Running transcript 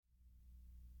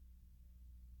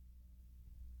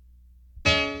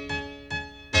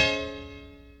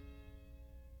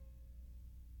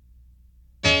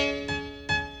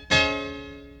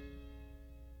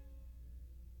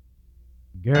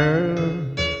Girl,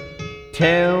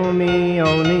 tell me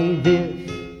only this,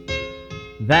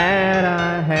 that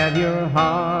I have your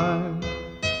heart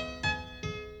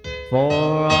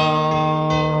for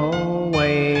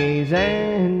always,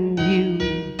 and you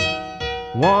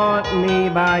want me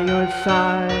by your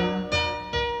side,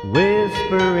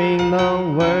 whispering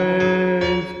the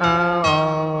words I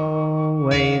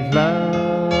always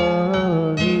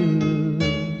love you.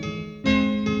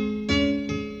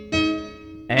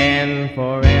 And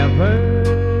forever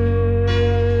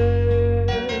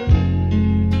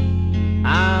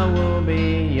I will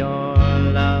be your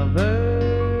lover,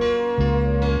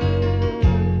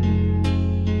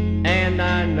 and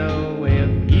I know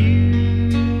if you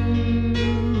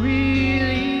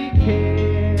really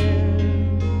care,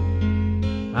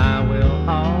 I will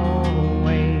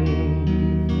always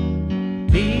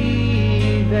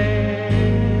be there.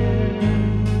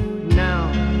 Now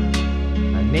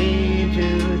I need to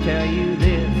tell you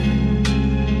this,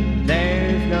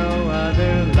 there's no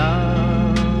other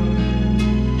love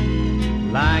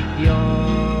like your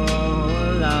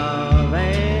love,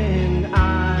 and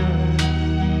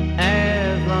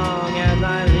as long as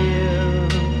I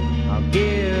live, I'll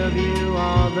give you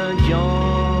all the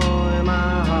joy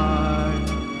my heart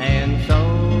and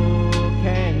soul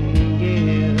can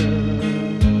give.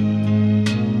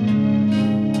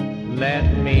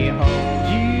 Let me hold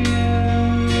you,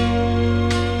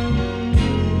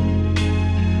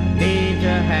 I need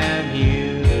to have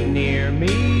you near me,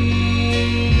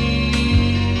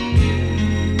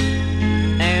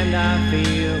 and I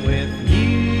feel with you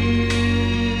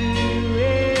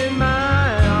in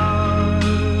my arms,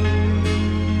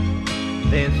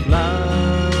 this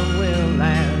love will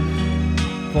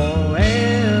last forever.